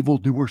prevent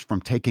evildoers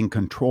from taking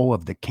control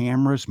of the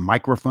cameras,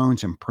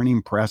 microphones, and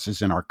printing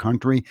presses in our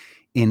country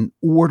in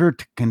order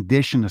to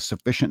condition a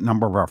sufficient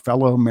number of our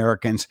fellow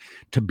Americans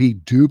to be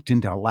duped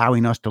into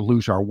allowing us to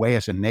lose our way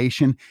as a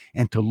nation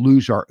and to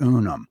lose our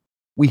unum.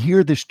 We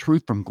hear this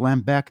truth from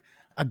Glenn Beck,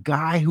 a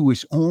guy who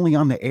is only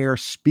on the air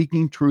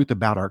speaking truth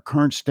about our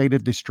current state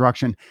of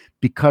destruction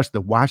because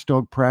the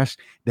watchdog press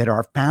that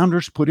our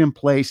founders put in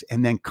place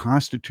and then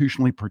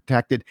constitutionally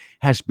protected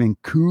has been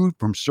cooed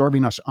from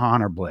serving us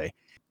honorably.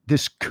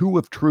 This coup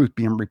of truth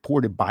being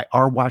reported by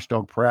our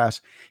watchdog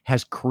press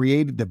has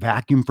created the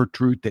vacuum for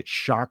truth that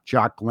shock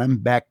jock Glenn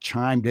Beck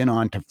chimed in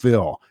on to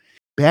fill.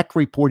 Beck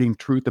reporting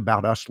truth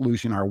about us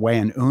losing our way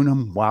in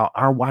unum while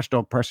our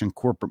watchdog press and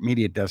corporate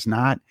media does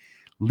not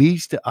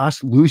leads to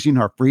us losing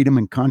our freedom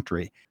and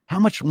country. How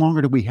much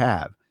longer do we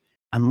have?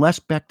 Unless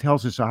Beck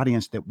tells his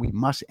audience that we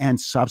must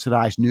end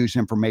subsidized news,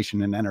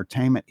 information, and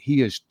entertainment,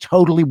 he is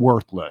totally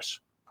worthless.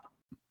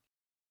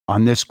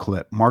 On this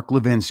clip, Mark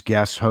Levin's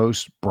guest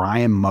host,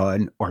 Brian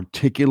Mudd,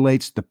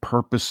 articulates the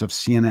purpose of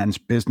CNN's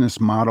business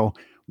model,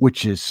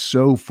 which is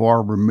so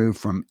far removed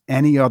from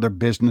any other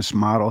business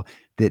model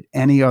that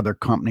any other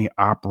company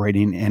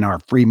operating in our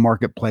free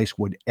marketplace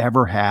would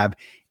ever have.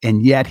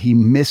 And yet he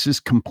misses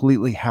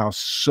completely how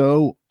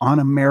so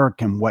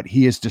un-American what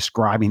he is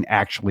describing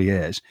actually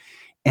is.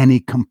 And he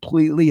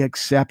completely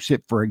accepts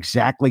it for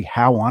exactly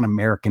how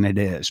un-American it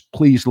is.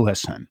 Please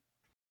listen.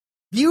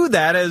 View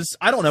that as,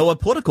 I don't know, a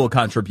political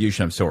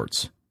contribution of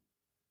sorts.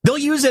 They'll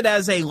use it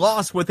as a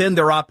loss within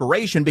their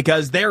operation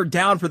because they're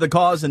down for the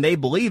cause and they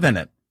believe in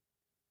it.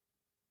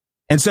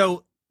 And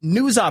so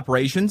news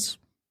operations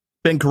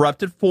been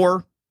corrupted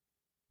for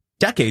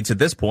decades at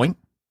this point,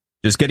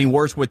 just getting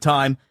worse with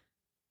time,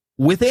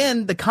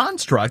 within the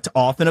construct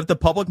often of the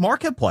public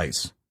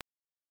marketplace.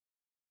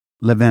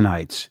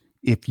 Levinites,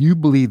 if you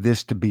believe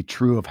this to be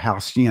true of how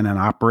CNN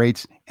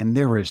operates, and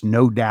there is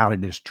no doubt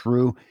it is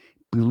true,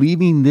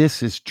 believing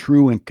this is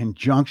true in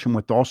conjunction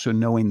with also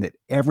knowing that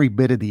every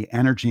bit of the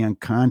energy and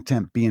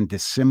content being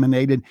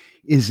disseminated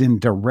is in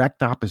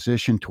direct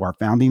opposition to our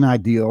founding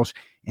ideals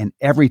and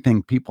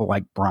everything people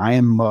like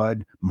Brian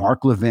Mudd,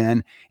 Mark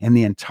Levin, and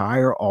the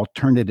entire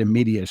alternative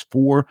media is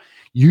for,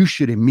 you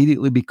should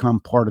immediately become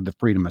part of the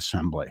Freedom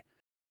Assembly.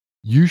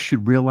 You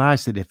should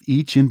realize that if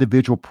each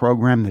individual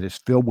program that is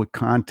filled with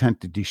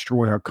content to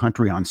destroy our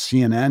country on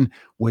CNN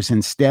was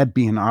instead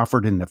being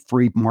offered in the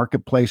free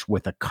marketplace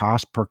with a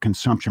cost per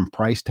consumption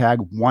price tag,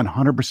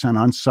 100%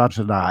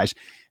 unsubsidized,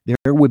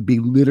 there would be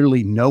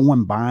literally no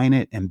one buying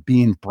it and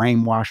being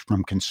brainwashed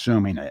from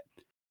consuming it.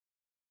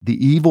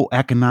 The evil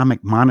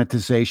economic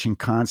monetization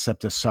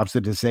concept of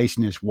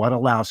subsidization is what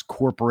allows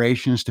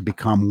corporations to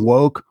become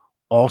woke,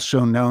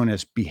 also known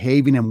as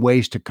behaving in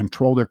ways to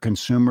control their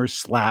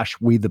consumers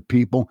 / we the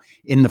people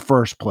in the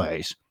first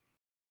place.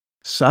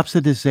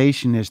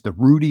 Subsidization is the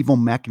root evil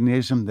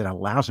mechanism that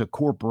allows a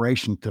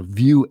corporation to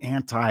view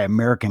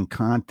anti-American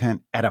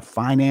content at a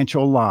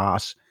financial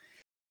loss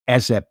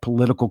as a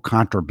political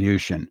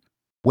contribution.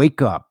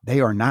 Wake up. They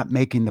are not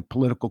making the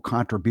political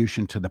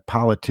contribution to the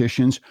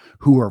politicians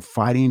who are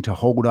fighting to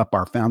hold up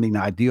our founding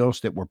ideals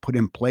that were put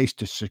in place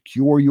to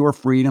secure your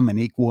freedom and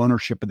equal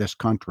ownership of this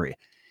country.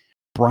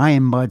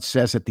 Brian Mudd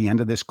says at the end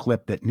of this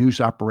clip that news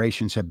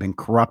operations have been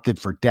corrupted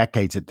for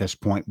decades at this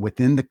point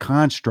within the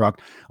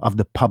construct of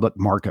the public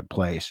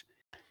marketplace.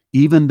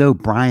 Even though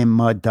Brian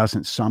Mudd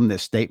doesn't sum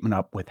this statement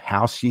up with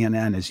how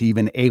CNN is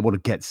even able to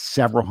get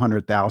several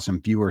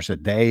 100,000 viewers a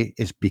day,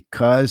 is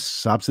because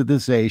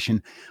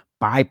subsidization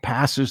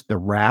bypasses the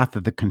wrath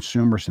of the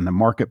consumers in the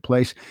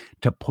marketplace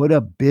to put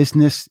a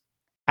business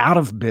out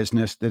of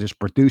business that is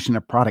producing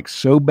a product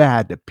so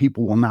bad that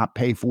people will not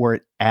pay for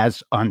it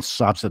as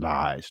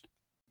unsubsidized.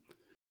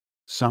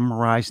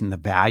 Summarizing the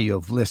value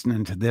of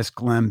listening to this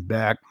Glenn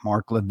Beck,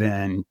 Mark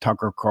Levin,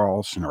 Tucker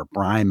Carlson, or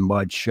Brian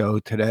Mudd show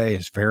today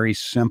is very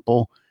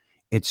simple.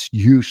 It's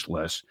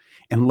useless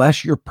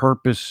unless your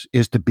purpose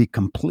is to be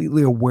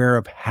completely aware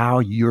of how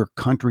your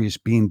country is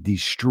being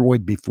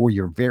destroyed before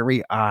your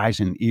very eyes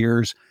and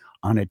ears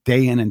on a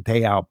day in and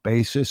day out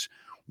basis.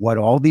 What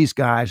all these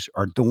guys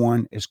are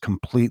doing is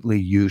completely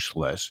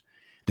useless.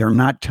 They're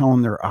not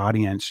telling their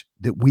audience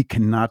that we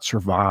cannot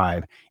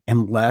survive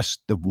unless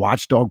the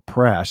watchdog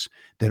press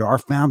that our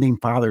founding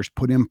fathers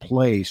put in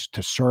place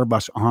to serve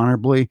us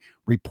honorably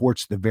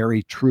reports the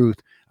very truth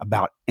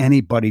about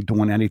anybody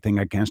doing anything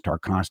against our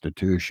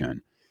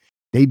Constitution.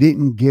 They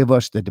didn't give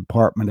us the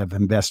Department of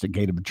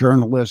Investigative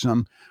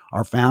Journalism.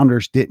 Our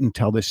founders didn't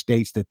tell the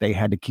states that they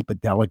had to keep a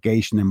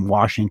delegation in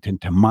Washington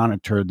to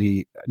monitor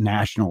the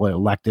national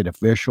elected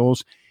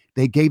officials.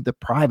 They gave the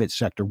private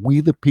sector,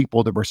 we the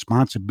people, the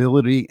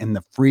responsibility and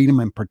the freedom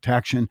and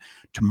protection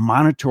to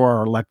monitor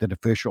our elected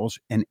officials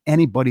and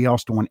anybody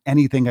else doing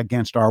anything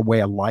against our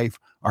way of life,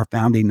 our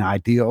founding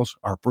ideals,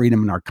 our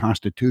freedom and our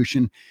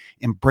Constitution,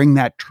 and bring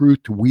that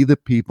truth to we the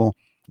people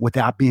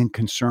without being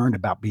concerned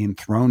about being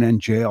thrown in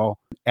jail,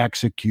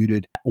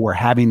 executed, or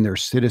having their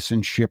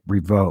citizenship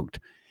revoked.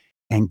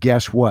 And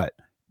guess what?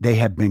 They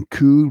have been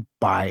cooed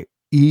by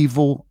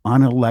evil,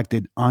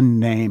 unelected,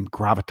 unnamed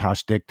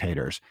gravitas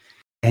dictators.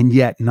 And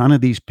yet none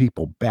of these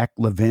people, Beck,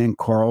 Levin,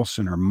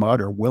 Carlson, or Mudd,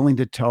 are willing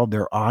to tell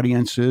their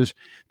audiences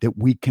that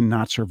we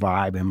cannot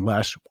survive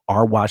unless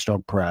our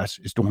watchdog press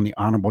is doing the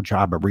honorable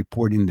job of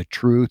reporting the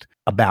truth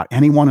about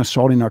anyone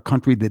assaulting our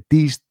country that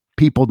these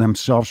people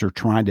themselves are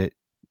trying to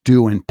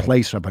do in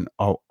place of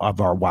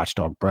our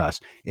watchdog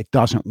press. It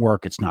doesn't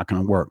work. It's not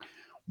going to work.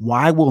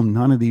 Why will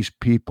none of these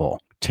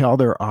people tell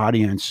their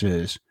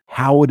audiences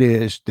how it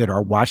is that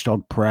our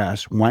watchdog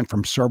press went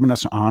from serving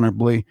us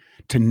honorably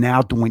to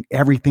now doing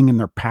everything in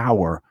their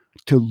power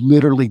to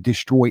literally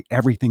destroy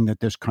everything that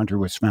this country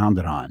was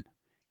founded on?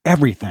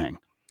 Everything.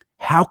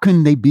 How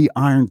can they be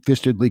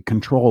iron-fistedly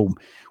controlled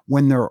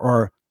when there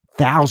are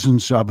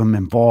thousands of them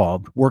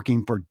involved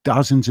working for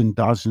dozens and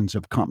dozens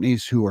of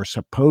companies who are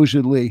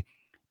supposedly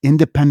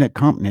independent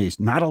companies,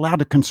 not allowed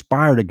to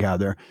conspire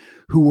together,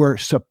 who were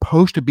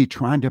supposed to be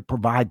trying to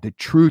provide the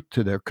truth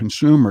to their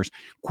consumers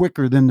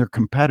quicker than their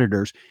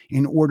competitors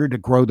in order to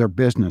grow their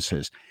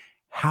businesses.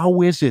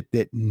 How is it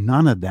that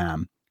none of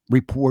them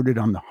reported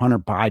on the Hunter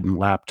Biden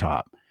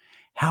laptop?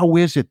 How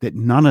is it that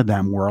none of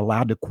them were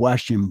allowed to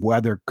question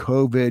whether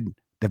COVID,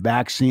 the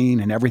vaccine,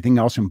 and everything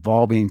else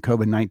involving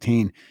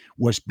COVID-19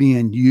 was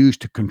being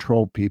used to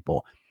control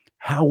people?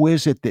 How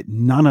is it that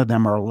none of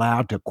them are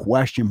allowed to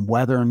question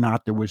whether or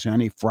not there was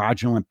any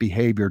fraudulent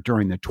behavior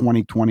during the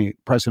 2020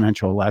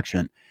 presidential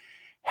election?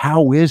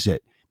 How is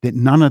it that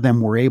none of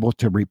them were able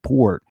to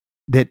report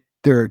that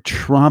their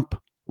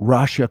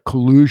Trump-Russia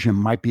collusion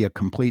might be a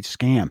complete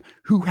scam?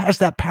 Who has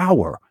that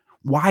power?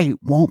 Why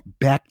won't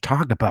Beck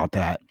talk about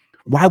that?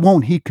 Why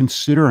won't he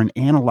consider and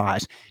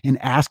analyze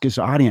and ask his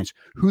audience,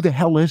 who the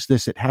hell is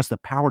this that has the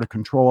power to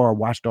control our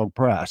watchdog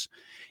press?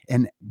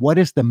 And what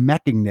is the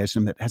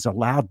mechanism that has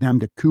allowed them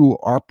to coup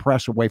our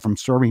press away from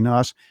serving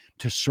us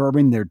to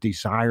serving their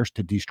desires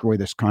to destroy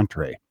this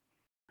country?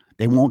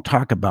 They won't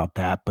talk about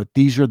that, but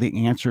these are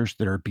the answers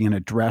that are being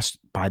addressed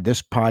by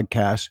this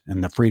podcast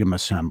and the Freedom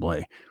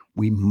Assembly.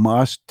 We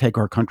must take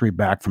our country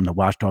back from the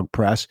watchdog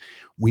press.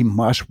 We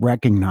must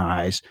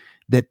recognize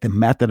that the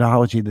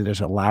methodology that is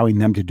allowing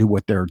them to do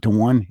what they're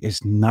doing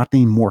is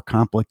nothing more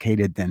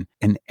complicated than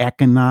an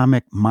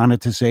economic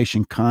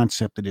monetization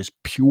concept that is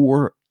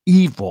pure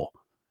evil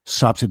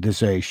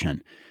subsidization.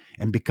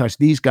 And because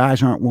these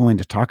guys aren't willing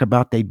to talk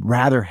about, they'd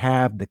rather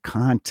have the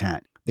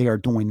content. They are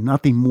doing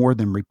nothing more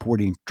than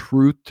reporting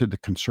truth to the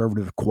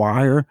conservative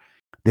choir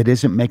that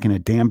isn't making a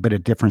damn bit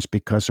of difference,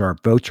 because our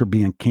votes are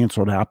being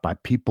canceled out by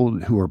people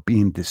who are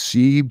being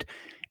deceived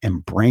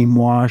and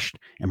brainwashed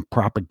and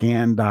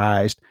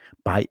propagandized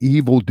by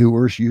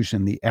evildoers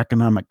using the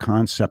economic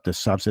concept of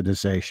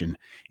subsidization.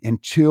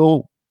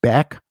 Until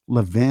Beck,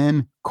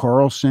 Levin,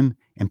 Carlson,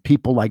 and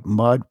people like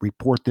Mudd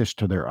report this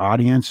to their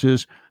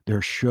audiences,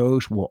 their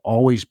shows will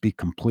always be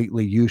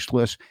completely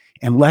useless,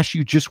 unless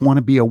you just want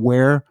to be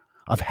aware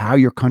of how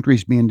your country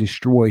is being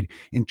destroyed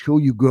until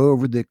you go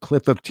over the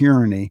cliff of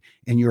tyranny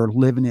and you're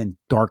living in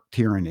dark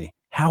tyranny.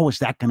 How is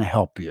that going to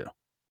help you?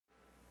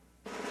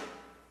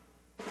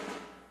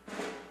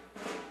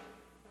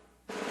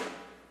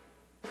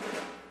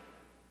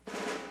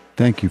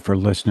 Thank you for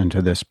listening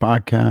to this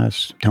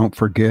podcast. Don't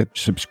forget,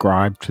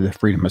 subscribe to the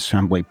Freedom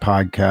Assembly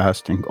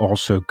podcast, and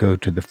also go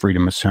to the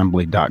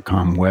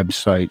freedomassembly.com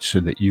website so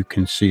that you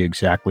can see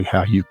exactly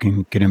how you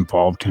can get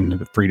involved in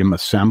the Freedom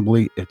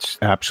Assembly. It's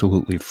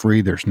absolutely free.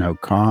 There's no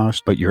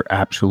cost, but you're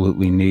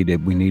absolutely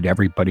needed. We need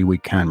everybody we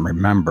can.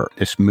 Remember,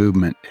 this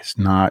movement is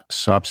not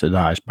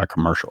subsidized by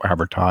commercial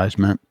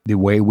advertisement. The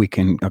way we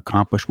can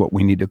accomplish what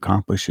we need to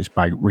accomplish is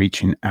by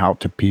reaching out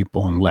to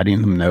people and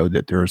letting them know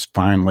that there's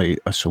finally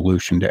a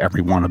solution to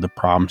every one of the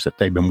problems that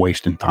they've been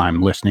wasting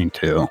time listening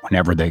to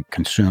whenever they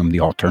consume the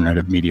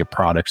alternative media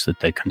products that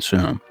they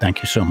consume.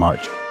 Thank you so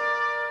much.